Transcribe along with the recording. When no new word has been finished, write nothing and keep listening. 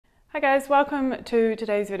Hi guys, welcome to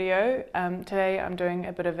today's video. Today I'm doing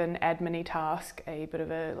a bit of an admin-y task, a bit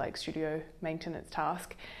of a studio maintenance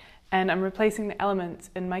task, and I'm replacing the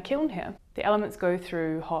elements in my kiln here. The elements go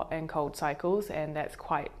through hot and cold cycles, and that's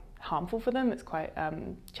quite harmful for them. It's quite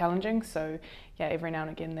challenging, so yeah, every now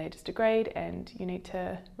and again they just degrade and you need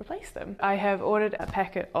to replace them. I have ordered a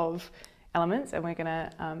packet of elements and we're gonna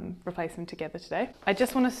replace them together today. I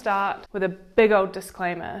just want to start with a big old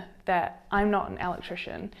disclaimer that I'm not an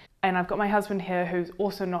electrician, and I've got my husband here who's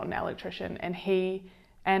also not an electrician, and he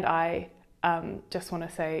and I just want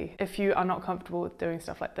to say, if you are not comfortable with doing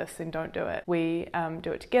stuff like this, then don't do it. We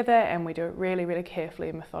do it together, and we do it really, really carefully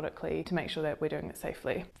and methodically to make sure that we're doing it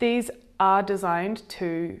safely. These are designed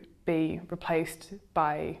to be replaced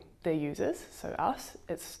by their users, so us.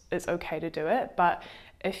 It's okay to do it, but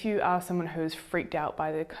if you are someone who's freaked out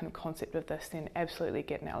by the kind of concept of this, then absolutely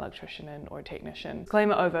get an electrician in or a technician.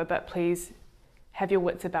 Disclaimer over, but please have your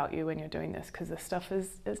wits about you when you're doing this, because this stuff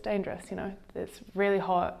is dangerous, you know. It's really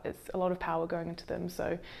hot, it's a lot of power going into them,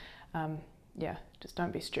 so yeah, just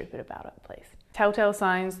don't be stupid about it, please. Telltale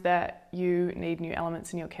signs that you need new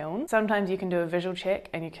elements in your kiln. Sometimes you can do a visual check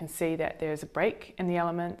and you can see that there's a break in the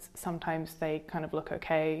elements. Sometimes they kind of look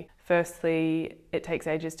okay. Firstly, it takes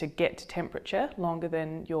ages to get to temperature, longer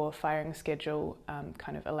than your firing schedule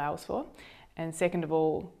kind of allows for. And second of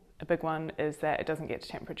all, a big one is that it doesn't get to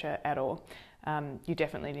temperature at all. You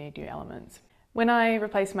definitely need new elements. When I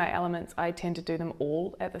replace my elements, I tend to do them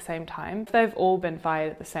all at the same time. If they've all been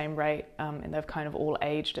fired at the same rate and they've kind of all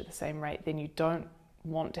aged at the same rate, then you don't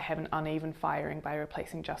want to have an uneven firing by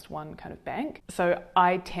replacing just one kind of bank. So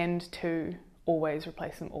I tend to always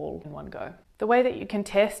replace them all in one go. The way that you can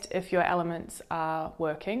test if your elements are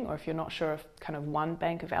working, or if you're not sure if kind of one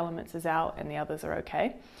bank of elements is out and the others are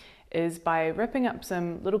okay, is by ripping up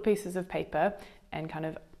some little pieces of paper and kind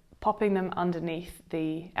of popping them underneath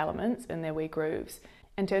the elements in their wee grooves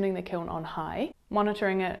and turning the kiln on high.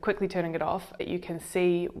 Monitoring it, quickly turning it off, you can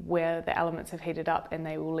see where the elements have heated up and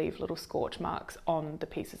they will leave little scorch marks on the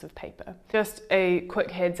pieces of paper. Just a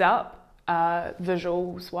quick heads up,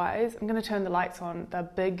 visuals wise, I'm going to turn the lights on. They're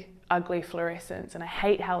big, ugly fluorescents, and I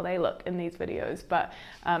hate how they look in these videos, but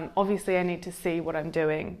obviously I need to see what I'm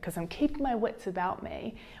doing because I'm keeping my wits about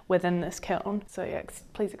me within this kiln. So yeah,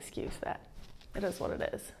 please excuse that. It is what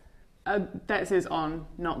it is. That says on,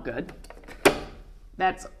 not good.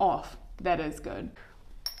 That's off, that is good.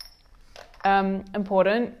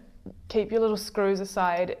 Important, keep your little screws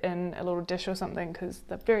aside in a little dish or something because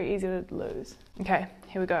they're very easy to lose. Okay,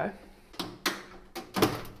 here we go.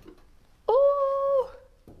 Ooh!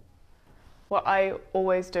 What I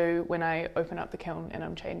always do when I open up the kiln and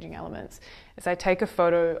I'm changing elements is I take a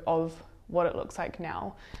photo of what it looks like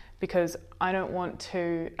now, because I don't want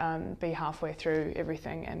to be halfway through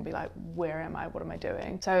everything and be like, where am I, what am I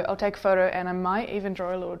doing? So I'll take a photo and I might even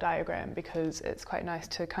draw a little diagram, because it's quite nice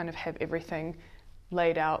to kind of have everything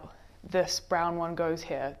laid out. This brown one goes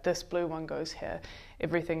here, this blue one goes here.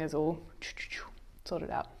 Everything is all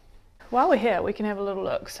sorted out. While we're here, we can have a little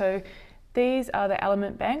look. So these are the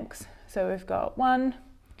element banks. So we've got 1,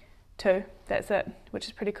 2, that's it, which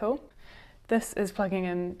is pretty cool. This is plugging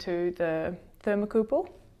into the thermocouple,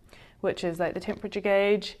 which is like the temperature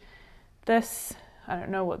gauge. This, I don't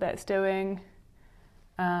know what that's doing.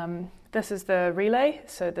 This is the relay,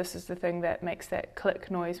 so this is the thing that makes that click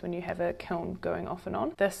noise when you have a kiln going off and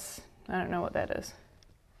on. This, I don't know what that is.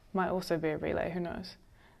 Might also be a relay, who knows.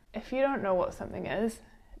 If you don't know what something is,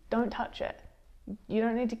 don't touch it. You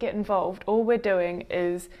don't need to get involved. All we're doing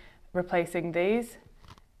is replacing these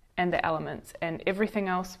and the elements, and everything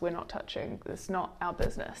else we're not touching. It's not our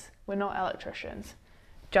business. We're not electricians.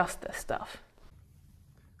 Just this stuff.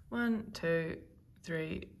 1, 2,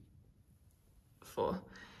 3, 4.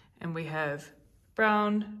 And we have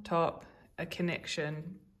brown top, a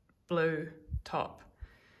connection, blue top,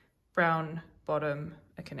 brown bottom,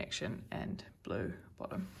 a connection, and blue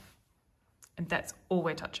bottom. And that's all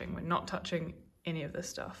we're touching. We're not touching any of this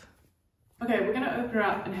stuff. Okay, we're gonna open it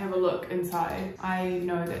up and have a look inside. I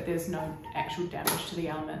know that there's no actual damage to the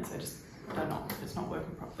elements. I just don't know if it's not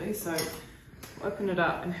working properly. So open it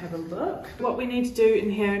up and have a look. What we need to do in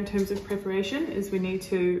here in terms of preparation is we need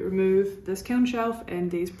to remove this kiln shelf and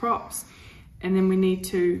these props, and then we need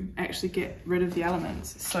to actually get rid of the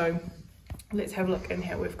elements. So let's have a look in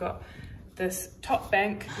here. We've got this top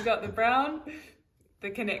bank, we've got the brown, the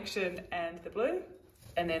connection, and the blue.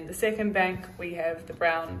 And then the second bank, we have the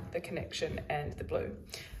brown, the connection, and the blue.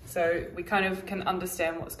 So we kind of can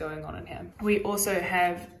understand what's going on in here. We also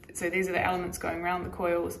have, so these are the elements going around the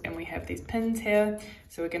coils, and we have these pins here.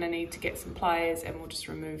 So we're gonna need to get some pliers and we'll just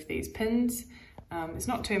remove these pins. There's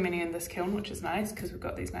not too many in this kiln, which is nice because we've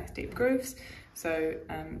got these nice deep grooves. So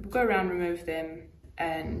we'll go around, remove them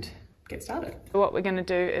and get started. What we're going to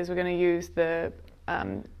do is we're going to use the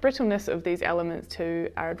brittleness of these elements to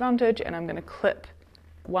our advantage, and I'm going to clip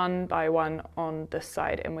one by one on this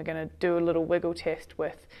side, and we're going to do a little wiggle test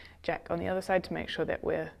with Jack on the other side to make sure that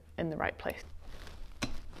we're in the right place.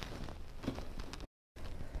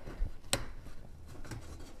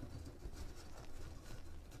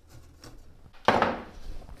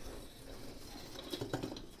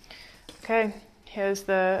 Okay, here's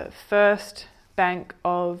the first bank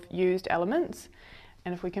of used elements,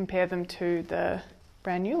 and if we compare them to the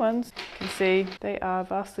brand new ones, you can see they are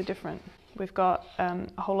vastly different. We've got a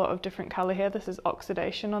whole lot of different colour here. This is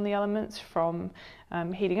oxidation on the elements from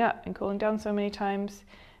heating up and cooling down so many times,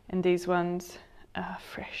 and these ones are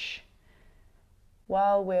fresh.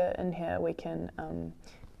 While we're in here, we can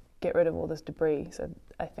get rid of all this debris. So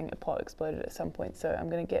I think a pot exploded at some point, so I'm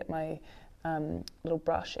going to get my little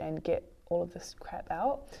brush and get all of this crap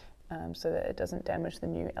out so that it doesn't damage the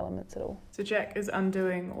new elements at all. So Jack is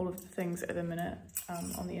undoing all of the things at the minute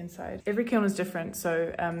on the inside. Every kiln is different,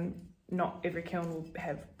 so not every kiln will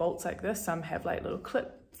have bolts like this. Some have like little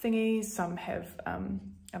clip thingies, some have,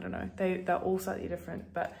 I don't know, they're all slightly different,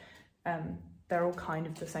 but they're all kind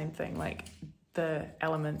of the same thing. Like the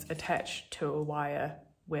elements attached to a wire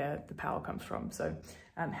where the power comes from. So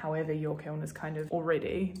however your kiln is kind of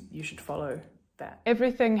already, you should follow that.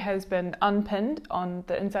 Everything has been unpinned on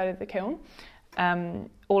the inside of the kiln.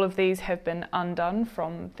 All of these have been undone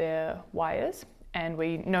from their wires, and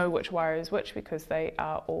we know which wire is which because they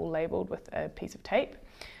are all labelled with a piece of tape.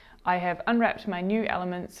 I have unwrapped my new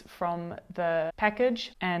elements from the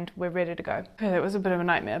package and we're ready to go. Okay, that was a bit of a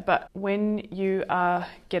nightmare, but when you are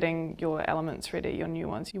getting your elements ready, your new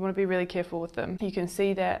ones, you want to be really careful with them. You can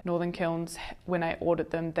see that Northern Kilns, when I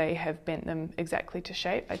ordered them, they have bent them exactly to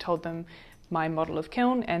shape. I told them my model of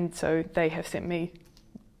kiln, and so they have sent me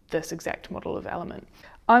this exact model of element.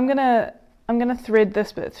 I'm gonna thread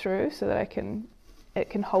this bit through so that it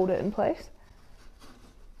can hold it in place.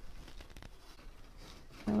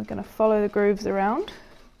 And we're going to follow the grooves around.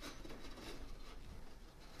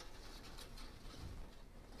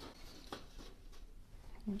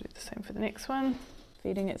 We'll do the same for the next one,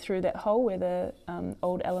 feeding it through that hole where the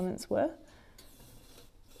old elements were.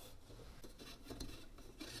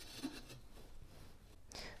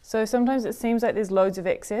 So sometimes it seems like there's loads of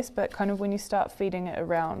excess, but kind of when you start feeding it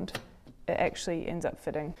around, it actually ends up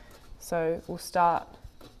fitting. So we'll start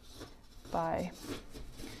by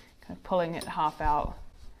kind of pulling it half out,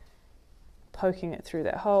 poking it through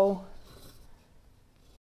that hole.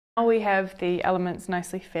 Now we have the elements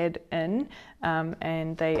nicely fed in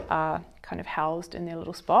and they are kind of housed in their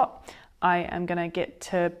little spot. I am going to get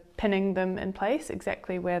to pinning them in place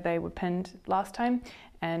exactly where they were pinned last time,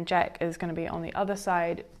 and Jack is going to be on the other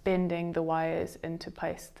side bending the wires into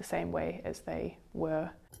place the same way as they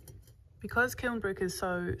were. Because kiln brick is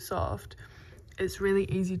so soft, it's really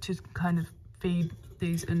easy to kind of feed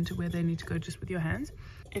these into where they need to go just with your hands.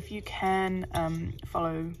 If you can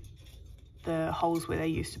follow the holes where they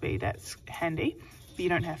used to be, that's handy, but you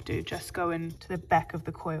don't have to. Just go into the back of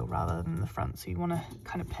the coil rather than the front. So you want to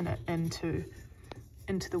kind of pin it into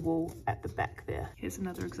the wall at the back there. Here's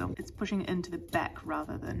another example. It's pushing it into the back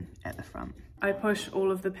rather than at the front. I push all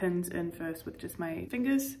of the pins in first with just my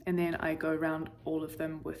fingers, and then I go around all of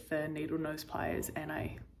them with the needle nose pliers and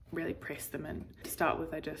I really press them in. To start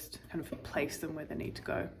with, I just kind of place them where they need to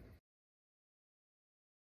go.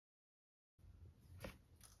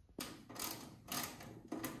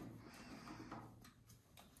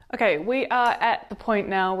 Okay, we are at the point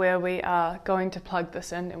now where we are going to plug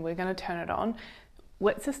this in and we're going to turn it on.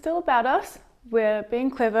 Wits are still about us. We're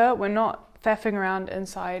being clever. We're not faffing around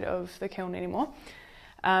inside of the kiln anymore.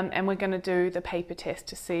 And we're going to do the paper test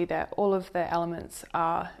to see that all of the elements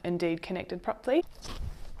are indeed connected properly.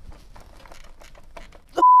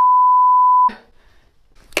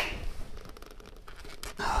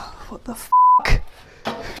 What the fuck?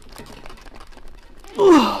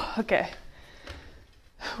 Okay.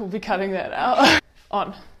 We'll be cutting that out.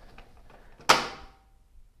 On.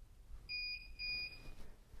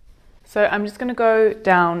 So I'm just going to go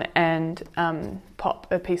down and pop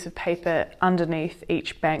a piece of paper underneath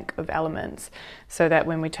each bank of elements so that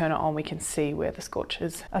when we turn it on we can see where the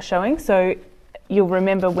scorches are showing. So you'll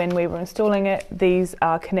remember when we were installing it, these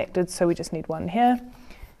are connected, so we just need one here,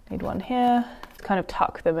 need one here. Kind of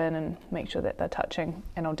tuck them in and make sure that they're touching,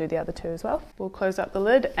 and I'll do the other two as well. We'll close up the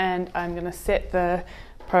lid and I'm going to set the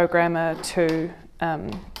programmer to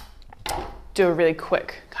do a really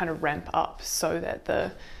quick kind of ramp up so that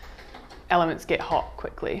the elements get hot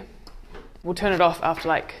quickly. We'll turn it off after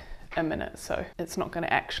like a minute, so it's not going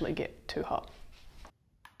to actually get too hot.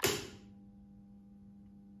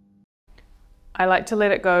 I like to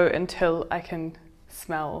let it go until I can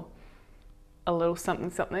smell a little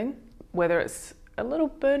something, whether it's a little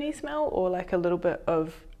burny smell or like a little bit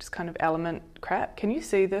of just kind of element crap. Can you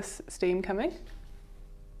see this steam coming?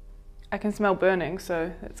 I can smell burning,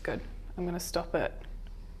 so that's good. I'm going to stop it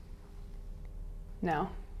now.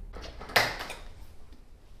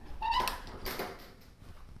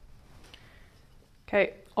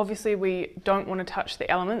 Okay, obviously we don't want to touch the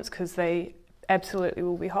elements because they absolutely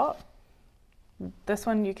will be hot. This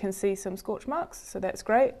one you can see some scorch marks, so that's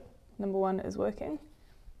great. Number 1 is working.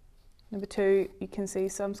 Number 2, you can see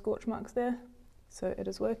some scorch marks there, so it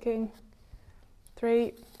is working.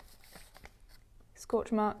 3,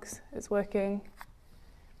 scorch marks, it's working.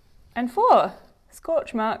 And 4,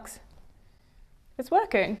 scorch marks, it's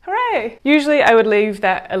working. Hooray! Usually I would leave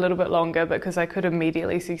that a little bit longer because I could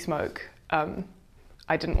immediately see smoke.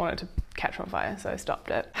 I didn't want it to catch on fire, so I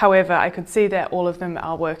stopped it. However, I could see that all of them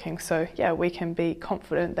are working, so yeah, we can be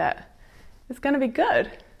confident that it's going to be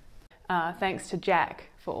good. Thanks to Jack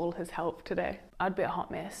for all his help today. I'd be a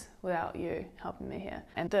hot mess without you helping me here.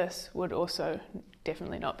 And this would also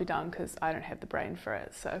definitely not be done because I don't have the brain for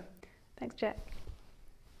it, so thanks, Jack.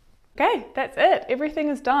 Okay, that's it. Everything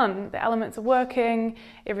is done. The elements are working,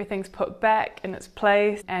 everything's put back in its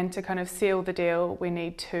place, and to kind of seal the deal, we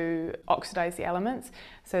need to oxidize the elements.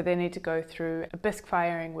 So they need to go through a bisque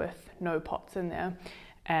firing with no pots in there,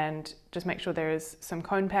 and just make sure there is some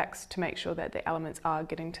cone packs to make sure that the elements are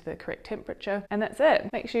getting to the correct temperature. And that's it.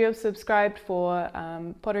 Make sure you're subscribed for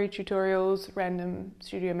pottery tutorials, random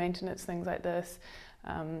studio maintenance, things like this.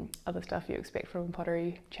 Other stuff you expect from a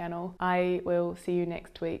pottery channel. I will see you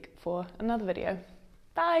next week for another video.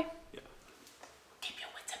 Bye!